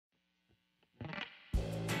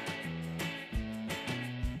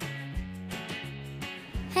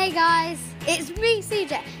Hey guys, it's me,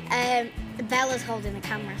 CJ. Bella's holding the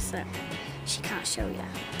camera, so she can't show you.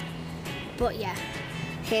 But yeah,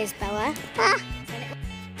 here's Bella. Ah.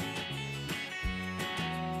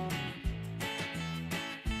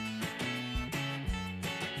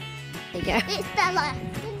 There you go. It's Bella.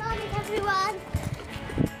 Good morning, everyone.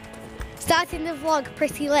 Starting the vlog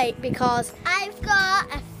pretty late because I've got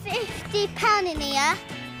a £50 in here.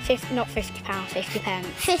 not £50, 50 pence.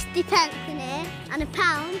 50 pence in here and a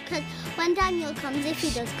pound, because when Daniel comes, if he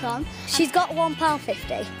does come, She's got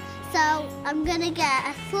 £1.50. so I'm gonna get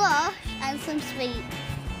a slush and some sweets,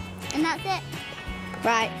 and that's it.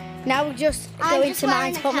 Right, now we're just I'm going just to mine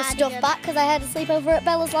wearing to a put my stuff cardigan. back because I had a sleepover at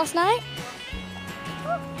Bella's last night.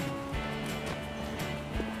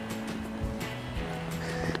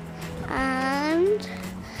 And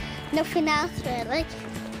nothing else really.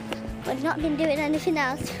 We've not been doing anything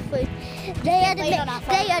else. They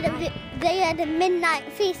had a midnight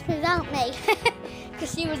feast without me.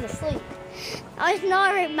 Because she was asleep. I was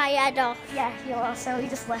snoring my head off. Yeah, you are, so we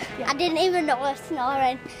just left you. I didn't even know I was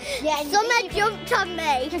snoring. Yeah, Someone jumped on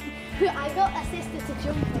me. I got a sister to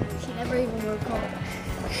jump on her. She never even woke up.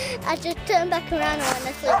 I just turned back around and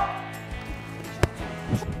went asleep.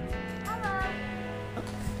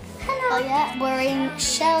 Oh yeah, we're in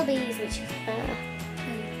Shelby's, which is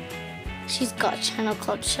she's got a channel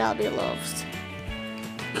called Shelby Loves.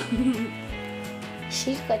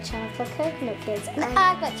 She's got a channel called Coconut Kids, and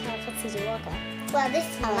I've got a channel called CJ Walker. Well, this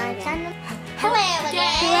is my yeah. channel. Hello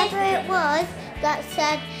again. Whoever it was that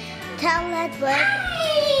said, tell Edward,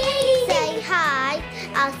 say hi.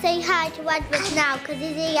 I'll say hi to Edward now because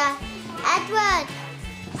he's here. Edward.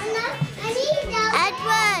 Edward.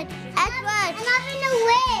 Edward. I'm having a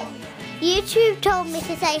win. YouTube told me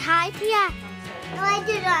to say hi to you. No, I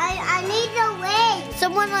didn't. I need a win.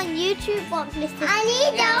 Someone on YouTube wants me to. I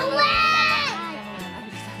need a win.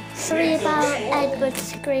 Sorry about Edward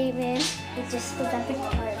screaming. He just was having a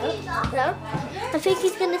toilet. No? I think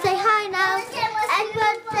he's going to say hi now.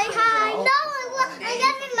 Edward, say hi. No, I'm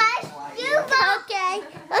getting my shoe box.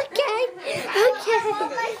 Okay.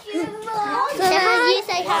 So now you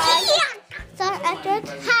say hi. So Edward,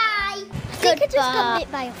 hi. I think I just got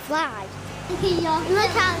bit by a fly.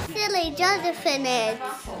 Look how silly Jonathan is.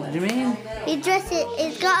 What do you mean?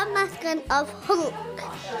 He's got a mask on of Hulk.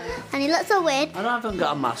 And he looks so weird. I haven't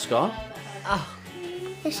got a mask on. Oh.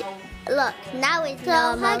 Look, now it's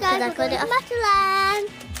normal because I put it on Matalan.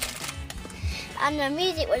 And the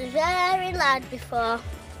music was very loud before.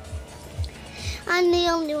 I'm the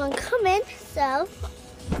only one coming, so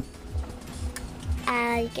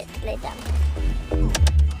I get to lay down.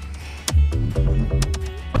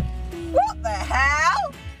 What the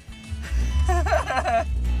hell?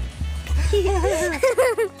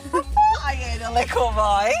 I heard a little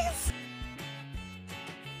voice.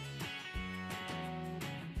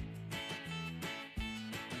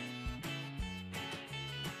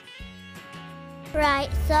 Right,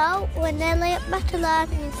 so we're nearly at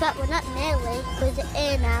Matalan. In fact, we're not nearly because it's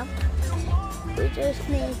here now. We just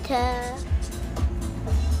need to.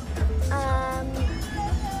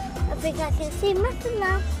 I think I can see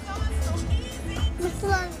Matalan.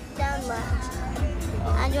 Matalan's down there.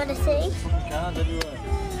 And you want to see? Can't anyway.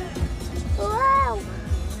 Wow!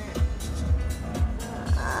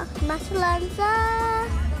 Matalan's there.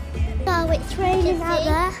 So it's raining out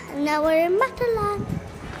there, and now we're in Matalan.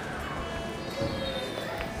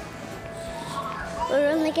 We're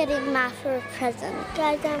only getting Ma for a present.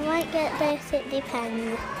 Guys, I might get this, it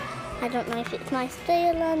depends. I don't know if it's my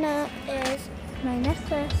style or not. It's my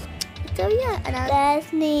necklace. So yeah, and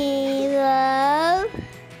there's Nero.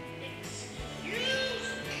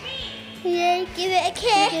 Yeah, give it a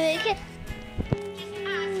kiss. Give it a kiss.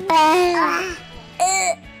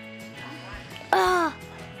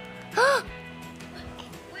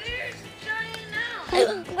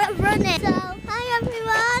 We're running. So, hi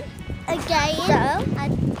everyone. Again. So, I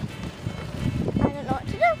don't know what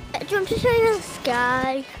to do. Do you want to show you the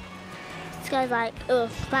sky? The sky's like,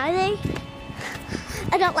 smiley.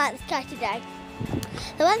 I don't like the sky today.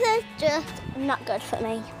 The weather's just not good for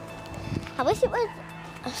me. I wish it was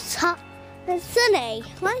hot and sunny,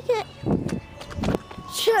 like it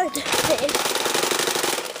should be.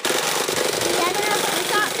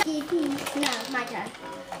 No, my turn.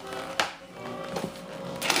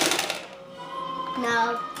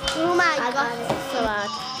 No. Oh my God, it's so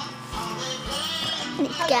hard.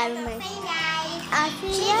 It's scaring me. I'll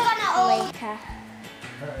see you later.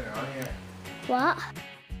 What?